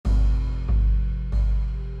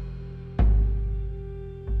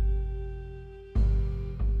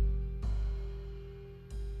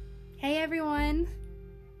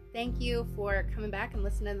Thank you for coming back and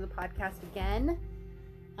listening to the podcast again.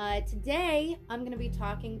 Today, I'm going to be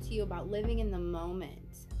talking to you about living in the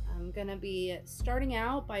moment. I'm going to be starting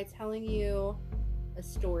out by telling you a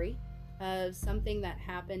story of something that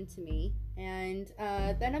happened to me, and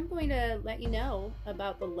then I'm going to let you know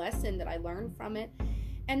about the lesson that I learned from it.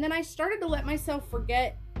 And then I started to let myself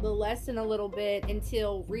forget the lesson a little bit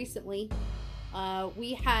until recently.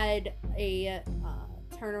 We had a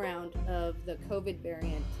turnaround of the COVID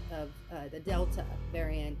variant, of the Delta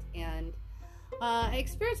variant, and I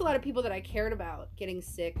experienced a lot of people that I cared about getting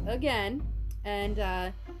sick again. And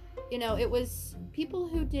it was people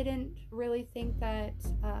who didn't really think that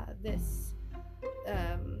this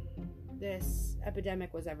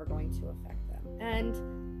epidemic was ever going to affect them.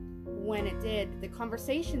 And when it did, the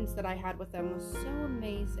conversations that I had with them was so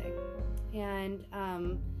amazing. And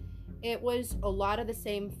it was a lot of the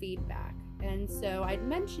same feedback. And so I'd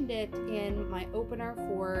mentioned it in my opener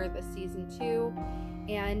for the season 2,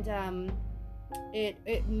 and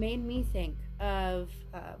it made me think of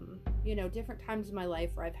different times in my life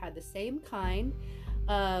where I've had the same kind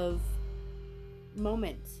of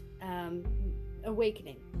moment,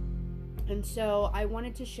 awakening. And so I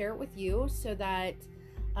wanted to share it with you so that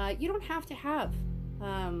you don't have to have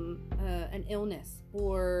an illness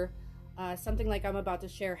or something like I'm about to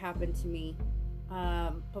share happened to me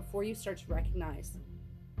before you start to recognize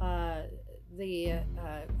the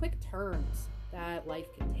quick turns that life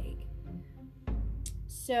can take.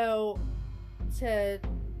 So, to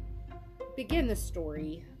begin the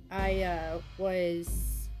story, I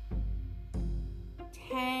was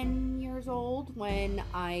 10 years old when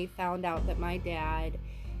I found out that my dad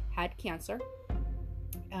had cancer.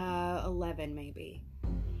 11 maybe.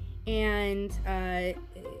 And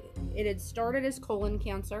it had started as colon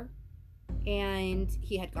cancer, and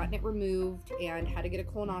he had gotten it removed and had to get a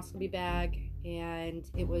colonoscopy bag, and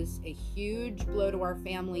it was a huge blow to our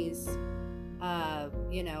families.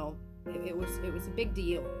 It was a big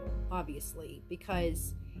deal, obviously,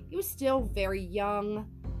 because he was still very young.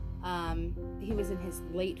 He was in his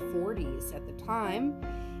late 40s at the time,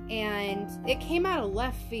 and it came out of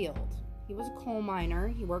left field. He was a coal miner.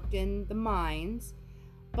 He worked in the mines,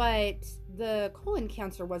 but the colon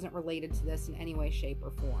cancer wasn't related to this in any way, shape, or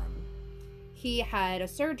form. He had a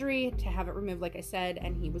surgery to have it removed, like I said,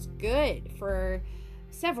 and he was good for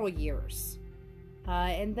several years.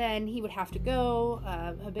 And then he would have to go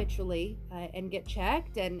habitually and get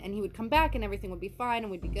checked, and he would come back and everything would be fine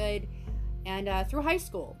and we'd be good. And through high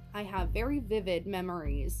school, I have very vivid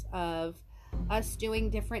memories of us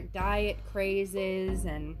doing different diet crazes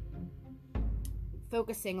and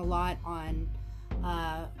focusing a lot on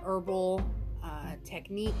herbal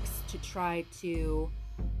techniques to try to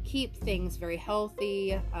keep things very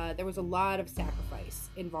healthy. There was a lot of sacrifice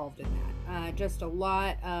involved in that. Just a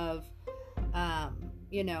lot of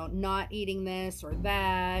not eating this or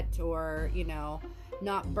that, or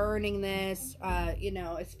not burning this.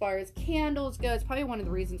 As far as candles go, it's probably one of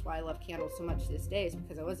the reasons why I love candles so much these days,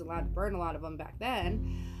 because I wasn't allowed to burn a lot of them back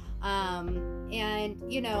then.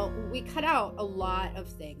 We cut out a lot of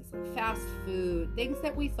things, like fast food, things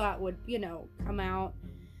that we thought would, come out,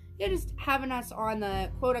 just having us on the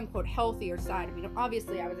quote unquote healthier side. I mean,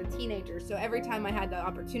 obviously I was a teenager, so every time I had the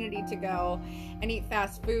opportunity to go and eat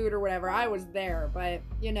fast food or whatever, I was there. But,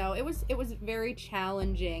 it was very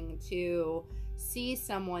challenging to see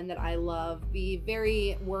someone that I love be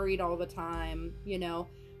very worried all the time,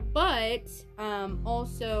 but,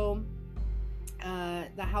 also,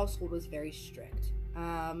 the household was very strict.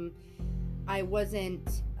 I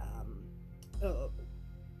wasn't,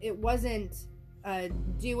 it wasn't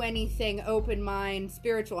do anything open mind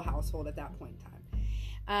spiritual household at that point in time.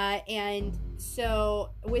 And so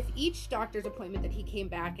with each doctor's appointment that he came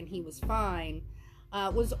back and he was fine,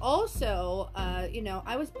 was also,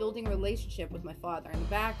 I was building a relationship with my father in the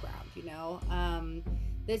background,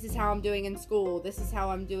 this is how I'm doing in school, this is how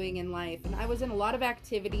I'm doing in life. And I was in a lot of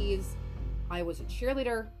activities. I was a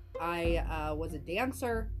cheerleader. I was a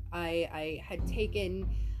dancer. I had taken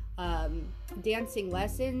dancing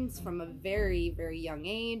lessons from a very, very young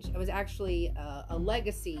age. I was actually a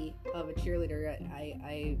legacy of a cheerleader.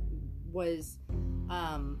 I was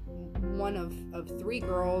one of 3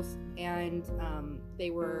 girls, and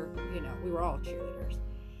they were, we were all cheerleaders.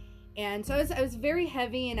 And so I was very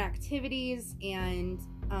heavy in activities, and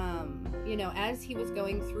as he was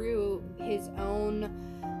going through his own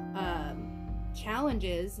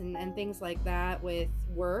challenges and things like that with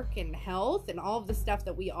work and health and all of the stuff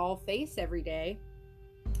that we all face every day,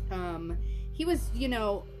 he was,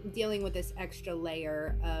 dealing with this extra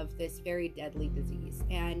layer of this very deadly disease.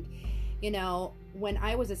 And, when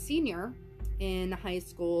I was a senior in high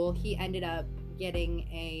school, he ended up getting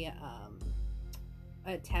a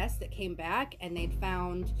test that came back, and they'd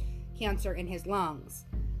found cancer in his lungs.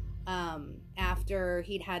 After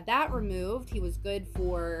he'd had that removed, he was good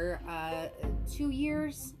for 2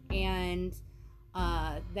 years, and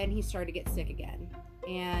then he started to get sick again.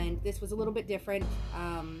 And this was a little bit different,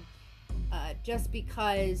 just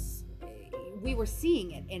because we were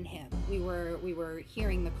seeing it in him. We were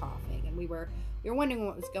hearing the coughing, and we were wondering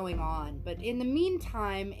what was going on. But in the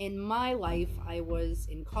meantime, in my life, I was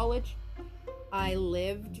in college. I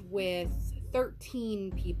lived with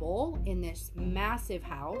 13 people in this massive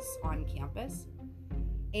house on campus,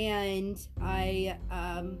 and I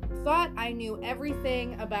thought I knew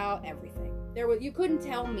everything about everything. You couldn't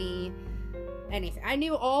tell me anything. I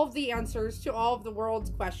knew all of the answers to all of the world's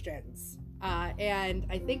questions, and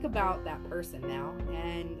I think about that person now,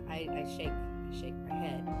 and I shake my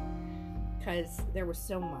head, because there was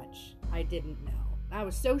so much I didn't know. I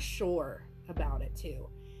was so sure about it too.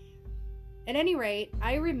 At any rate,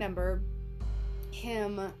 I remember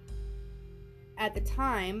him at the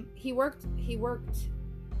time. He worked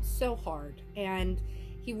so hard, and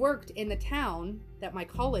he worked in the town that my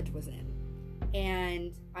college was in.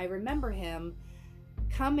 And I remember him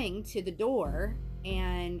coming to the door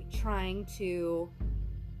and trying to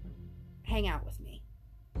hang out with me,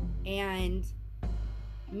 and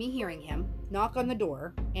me hearing him knock on the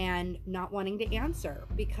door and not wanting to answer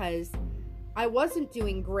because I wasn't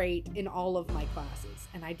doing great in all of my classes,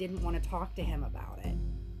 and I didn't want to talk to him about it.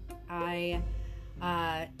 I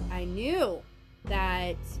knew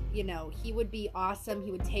that, he would be awesome.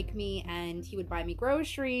 He would take me and he would buy me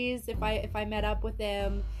groceries if I met up with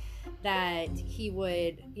him, that he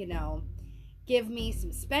would, give me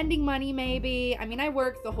some spending money maybe. I mean, I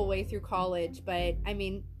worked the whole way through college, but I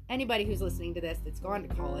mean, anybody who's listening to this that's gone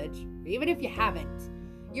to college, even if you haven't,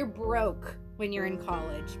 you're broke when you're in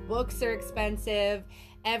college. Books are expensive.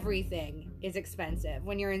 Everything is expensive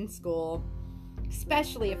when you're in school,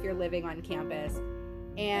 especially if you're living on campus.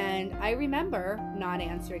 And I remember not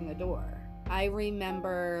answering the door. I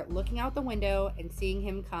remember looking out the window and seeing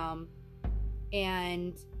him come,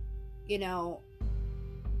 and,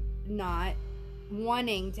 not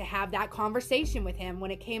wanting to have that conversation with him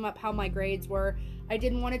when it came up how my grades were. I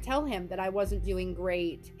didn't want to tell him that I wasn't doing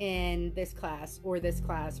great in this class, or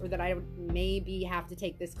that I would maybe have to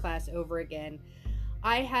take this class over again.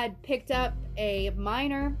 I had picked up a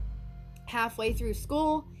minor halfway through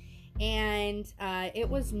school, and it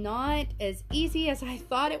was not as easy as I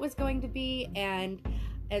thought it was going to be. And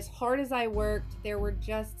as hard as I worked, there were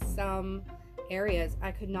just some areas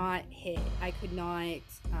I could not hit. I could not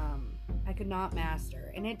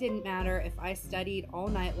master. And it didn't matter if I studied all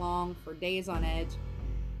night long for days on edge.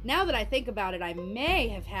 Now that I think about it, I may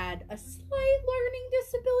have had a slight learning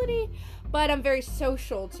disability, but I'm very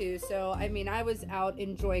social too. So, I mean, I was out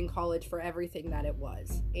enjoying college for everything that it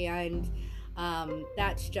was. And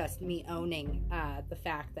that's just me owning the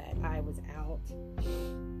fact that I was out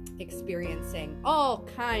experiencing all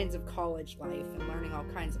kinds of college life and learning all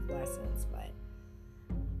kinds of lessons. But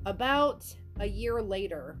about a year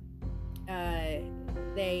later,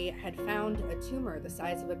 they had found a tumor the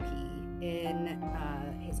size of a pea in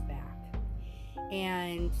his back.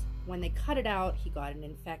 And when they cut it out, he got an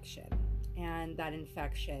infection. And that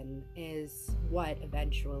infection is what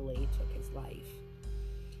eventually took his life.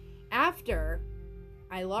 After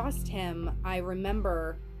I lost him, I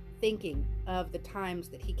remember thinking of the times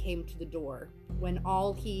that he came to the door when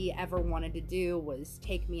all he ever wanted to do was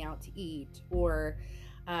take me out to eat, or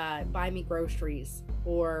buy me groceries,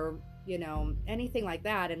 or anything like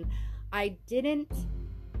that. And I didn't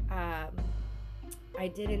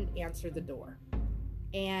answer the door.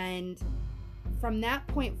 And from that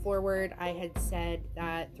point forward, I had said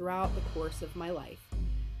that throughout the course of my life,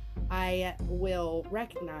 I will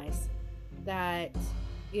recognize that,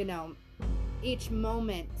 each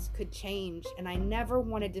moment could change, and I never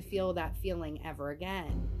wanted to feel that feeling ever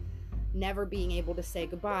again. Never being able to say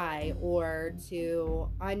goodbye, or to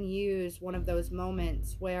unuse one of those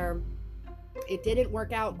moments where it didn't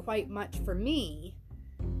work out quite much for me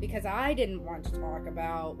because I didn't want to talk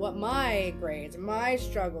about what my grades, my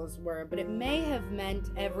struggles were, but it may have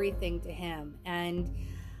meant everything to him. And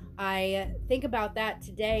I think about that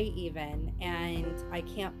today even, and I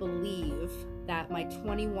can't believe that my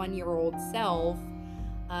 21-year-old self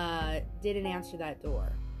didn't answer that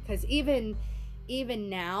door. Because even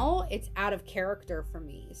now, it's out of character for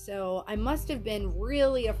me. So I must have been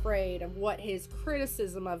really afraid of what his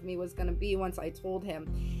criticism of me was going to be once I told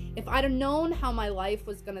him. If I'd have known how my life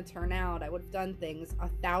was going to turn out, I would have done things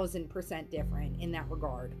 1,000% different in that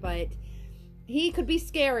regard. But he could be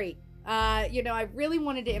scary. I really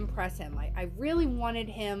wanted to impress him. I really wanted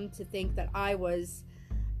him to think that I was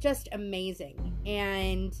just amazing.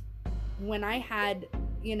 And when I had,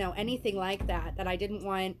 anything like that I didn't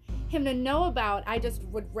want him to know about, I just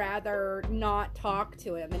would rather not talk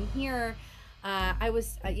to him. And here, I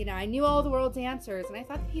was, I knew all the world's answers, and I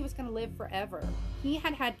thought that he was going to live forever. He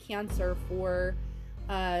had cancer for,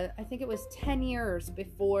 I think it was 10 years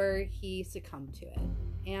before he succumbed to it.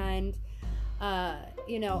 And,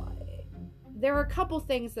 there were a couple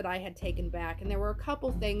things that I had taken back, and there were a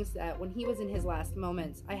couple things that when he was in his last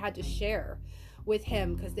moments, I had to share with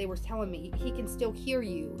him, because they were telling me he can still hear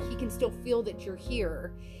you. He can still feel that you're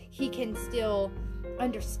here. He can still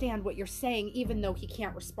understand what you're saying, even though he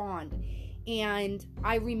can't respond. And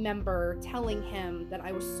I remember telling him that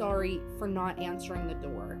I was sorry for not answering the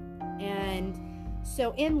door. And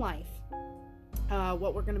so in life,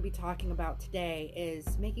 what we're going to be talking about today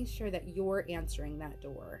is making sure that you're answering that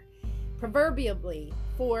door, proverbially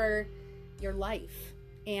for your life,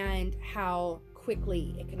 and how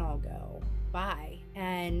quickly it can all go by,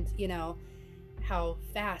 and how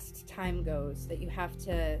fast time goes, that you have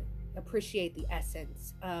to appreciate the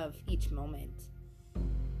essence of each moment.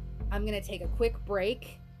 I'm going to take a quick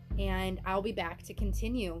break, and I'll be back to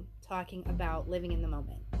continue talking about living in the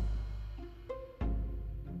moment.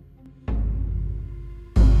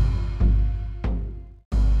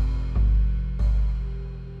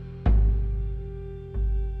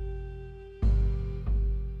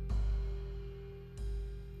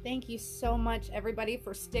 Thank you so much, everybody,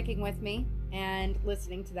 for sticking with me and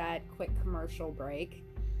listening to that quick commercial break.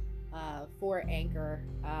 For Anchor,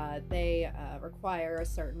 they require a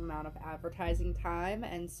certain amount of advertising time,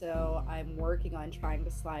 and so I'm working on trying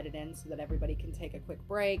to slide it in so that everybody can take a quick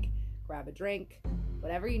break, grab a drink,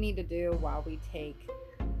 whatever you need to do while we take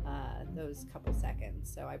those couple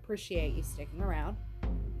seconds. So I appreciate you sticking around.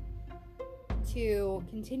 To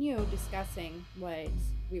continue discussing what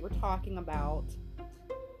we were talking about,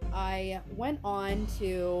 I went on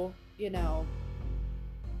to,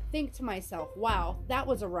 think to myself, wow, that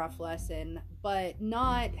was a rough lesson, but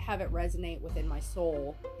not have it resonate within my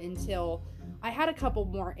soul until I had a couple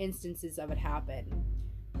more instances of it happen.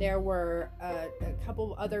 There were a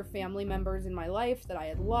couple other family members in my life that I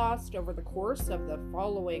had lost over the course of the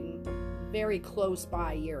following very close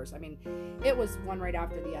by years. I mean, it was one right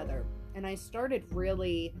after the other. And I started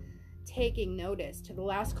really taking notice to the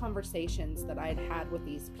last conversations that I'd had with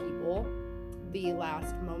these people, the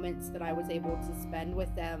last moments that I was able to spend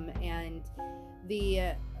with them, and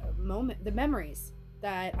the memories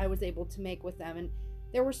that I was able to make with them. And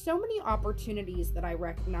there were so many opportunities that I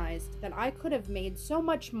recognized that I could have made so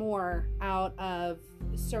much more out of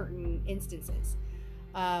certain instances.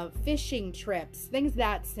 Fishing trips, things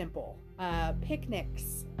that simple,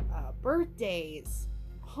 picnics, birthdays,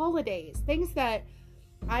 holidays, things that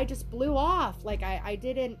I just blew off. Like I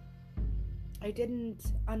didn't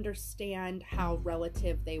understand how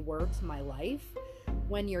relative they were to my life.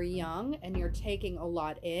 When you're young and you're taking a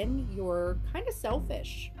lot in, you're kind of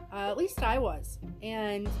selfish. At least I was.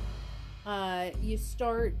 And you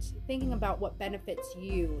start thinking about what benefits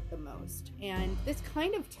you the most. And this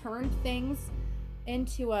kind of turned things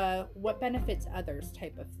into a what benefits others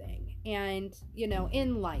type of thing. And,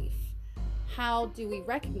 in life, how do we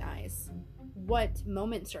recognize what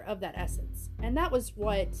moments are of that essence? And that was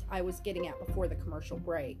what I was getting at before the commercial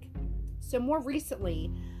break. So more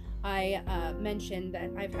recently, I mentioned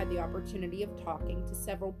that I've had the opportunity of talking to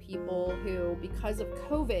several people who, because of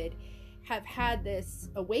COVID, have had this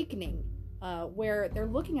awakening where they're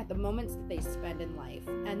looking at the moments that they spend in life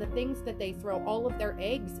and the things that they throw all of their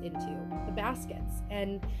eggs into, the baskets,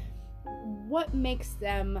 and what makes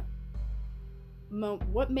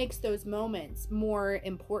those moments more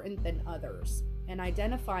important than others, and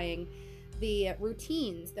identifying the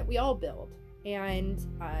routines that we all build. And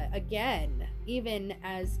again, even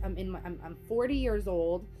as I'm 40 years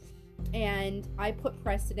old, and I put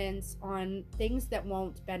precedence on things that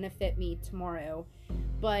won't benefit me tomorrow,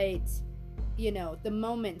 but the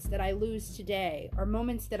moments that I lose today are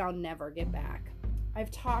moments that I'll never get back.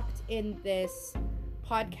 I've talked in this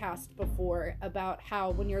podcast before about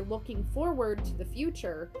how when you're looking forward to the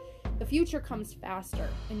future comes faster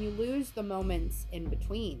and you lose the moments in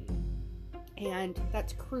between. And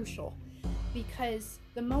that's crucial, because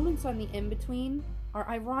the moments on the in-between are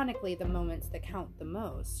ironically the moments that count the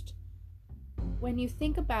most. When you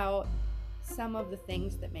think about some of the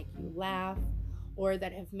things that make you laugh, or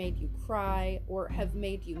that have made you cry, or have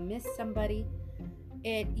made you miss somebody,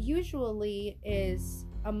 it usually is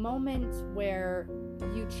a moment where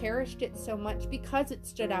you cherished it so much because it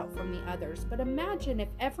stood out from the others. But imagine if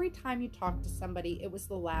every time you talked to somebody, it was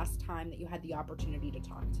the last time that you had the opportunity to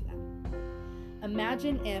talk to them.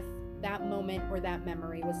 Imagine if that moment or that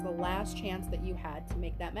memory was the last chance that you had to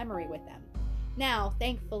make that memory with them. Now,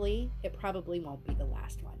 thankfully, it probably won't be the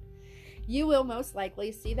last one. You will most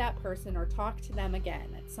likely see that person or talk to them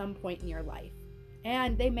again at some point in your life.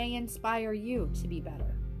 And they may inspire you to be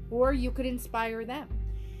better, or you could inspire them.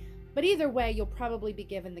 But either way, you'll probably be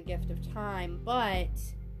given the gift of time. But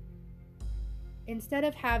instead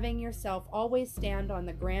of having yourself always stand on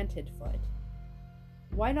the granted foot,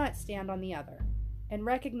 why not stand on the other? And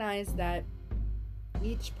recognize that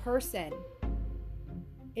each person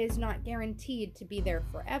is not guaranteed to be there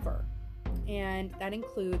forever. And that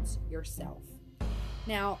includes yourself.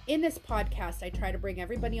 Now, in this podcast, I try to bring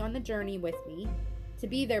everybody on the journey with me to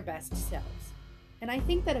be their best selves. And I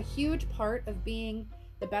think that a huge part of being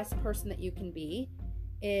the best person that you can be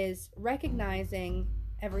is recognizing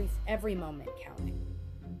every moment counting,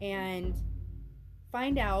 and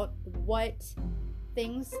find out what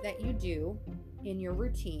things that you do in your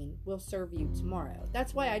routine will serve you tomorrow.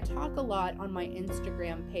 That's why I talk a lot on my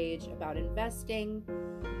Instagram page about investing,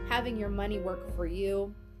 having your money work for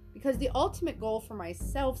you, because the ultimate goal for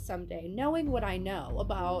myself someday, knowing what I know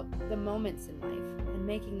about the moments in life and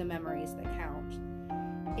making the memories that count,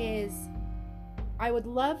 is I would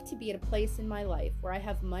love to be at a place in my life where I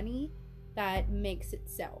have money that makes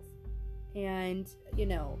itself. And,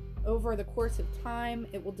 over the course of time,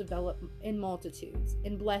 it will develop in multitudes,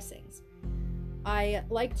 in blessings. I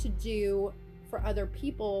like to do for other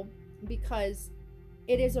people because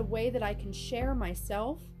it is a way that I can share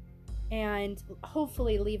myself and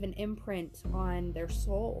hopefully leave an imprint on their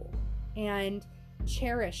soul and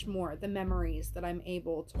cherish more the memories that I'm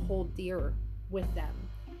able to hold dear with them.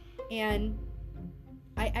 And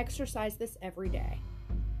I exercise this every day,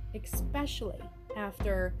 especially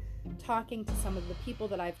after talking to some of the people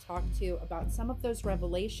that I've talked to about some of those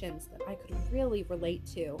revelations that I could really relate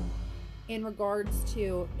to in regards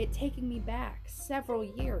to it taking me back several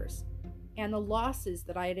years and the losses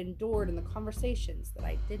that I had endured and the conversations that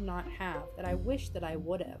I did not have, that I wish that I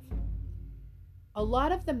would have. A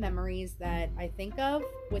lot of the memories that I think of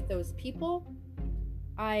with those people,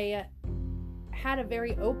 I had a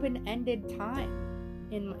very open-ended time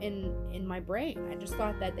in my brain. I just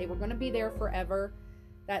thought that they were going to be there forever,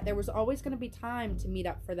 that there was always going to be time to meet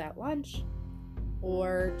up for that lunch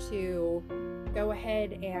or to go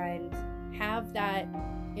ahead and have that,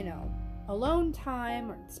 alone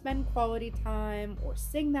time, or spend quality time, or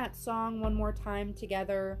sing that song one more time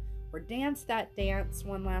together, or dance that dance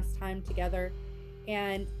one last time together.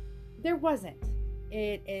 And there wasn't.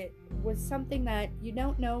 It was something that you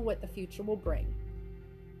don't know what the future will bring.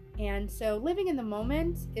 And so living in the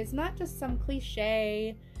moment is not just some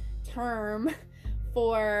cliche term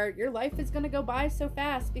for your life is going to go by so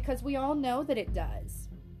fast, because we all know that it does.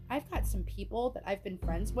 I've got some people that I've been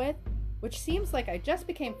friends with, which seems like I just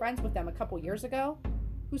became friends with them a couple years ago,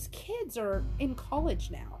 whose kids are in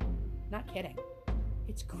college now. Not kidding.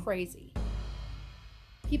 It's crazy.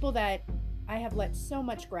 People that I have let so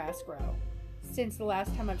much grass grow since the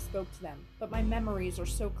last time I've spoke to them, but my memories are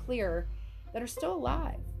so clear that are still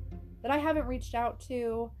alive, that I haven't reached out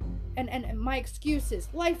to, and my excuse is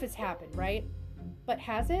life has happened, right? But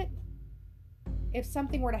has it? If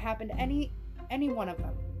something were to happen to any one of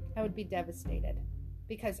them, I would be devastated,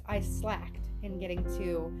 because I slacked in getting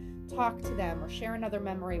to talk to them or share another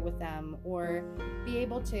memory with them or be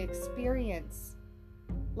able to experience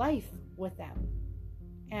life with them.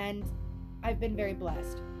 And I've been very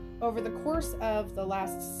blessed. Over the course of the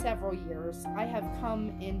last several years, I have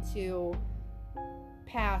come into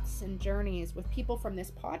paths and journeys with people from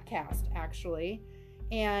this podcast, actually,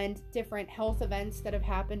 and different health events that have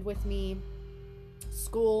happened with me,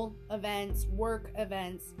 school events, work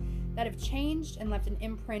events that have changed and left an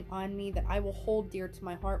imprint on me that I will hold dear to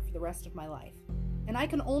my heart for the rest of my life. And I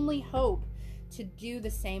can only hope to do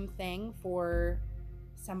the same thing for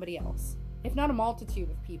somebody else, if not a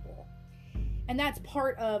multitude of people. And that's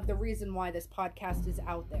part of the reason why this podcast is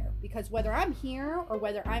out there, because whether I'm here or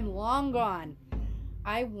whether I'm long gone,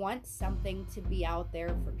 I want something to be out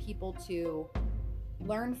there for people to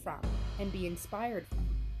learn from and be inspired from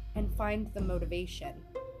and find the motivation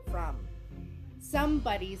from.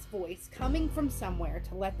 Somebody's voice coming from somewhere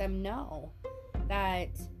to let them know that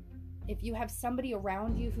if you have somebody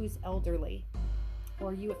around you who's elderly,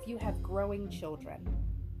 or if you have growing children,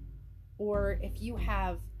 or if you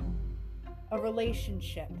have a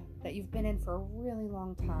relationship that you've been in for a really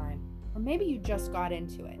long time, or maybe you just got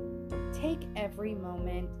into it, take every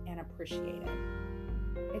moment and appreciate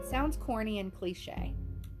it. it sounds corny and cliche,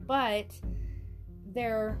 but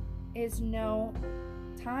there is no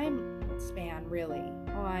time span really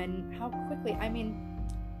on how quickly. I mean,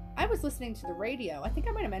 I was listening to the radio. I think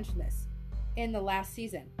I might have mentioned this in the last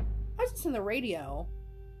season. I was listening to the radio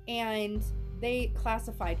and they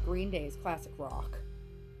classified Green Day as classic rock.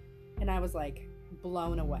 And I was like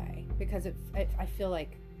blown away because I feel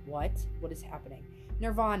like, what is happening?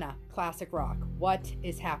 Nirvana, classic rock. What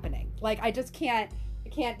is happening? Like, I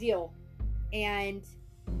can't deal. And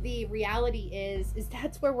the reality is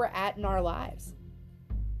that's where we're at in our lives.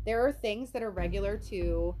 There are things that are regular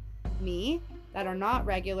to me that are not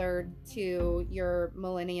regular to your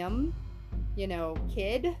millennium,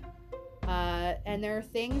 kid. And there are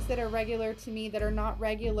things that are regular to me that are not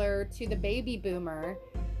regular to the baby boomer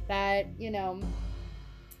that,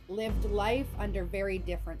 lived life under very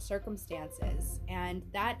different circumstances. And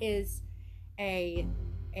that is that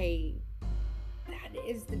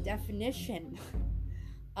is the definition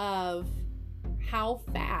of how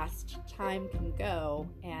fast time can go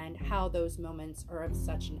and how those moments are of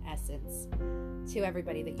such an essence to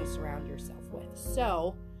everybody that you surround yourself with.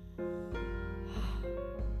 So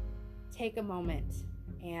take a moment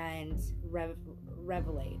and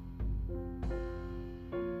revelate.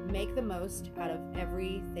 Make the most out of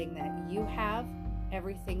everything that you have,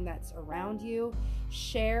 everything that's around you.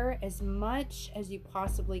 Share as much as you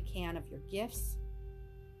possibly can of your gifts,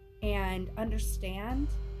 and understand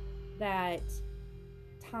that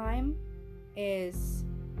time is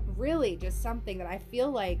really just something that I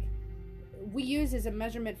feel like we use as a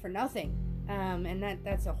measurement for nothing. And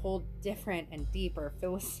that's a whole different and deeper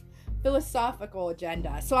philosophical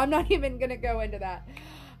agenda. So I'm not even going to go into that.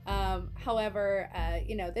 However,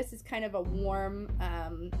 this is kind of a warm,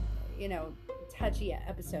 touchy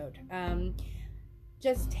episode.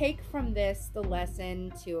 Just take from this the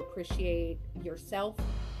lesson to appreciate yourself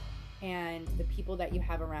and the people that you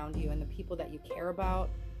have around you and the people that you care about,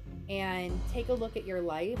 and take a look at your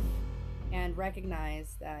life and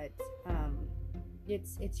recognize that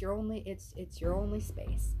it's your only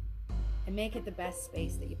space, and make it the best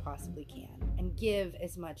space that you possibly can, and give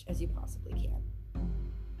as much as you possibly can.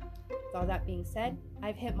 With all that being said,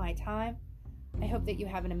 I've hit my time. I hope that you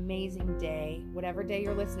have an amazing day, whatever day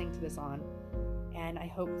you're listening to this on, and I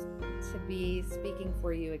hope to be speaking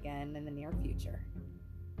for you again in the near future.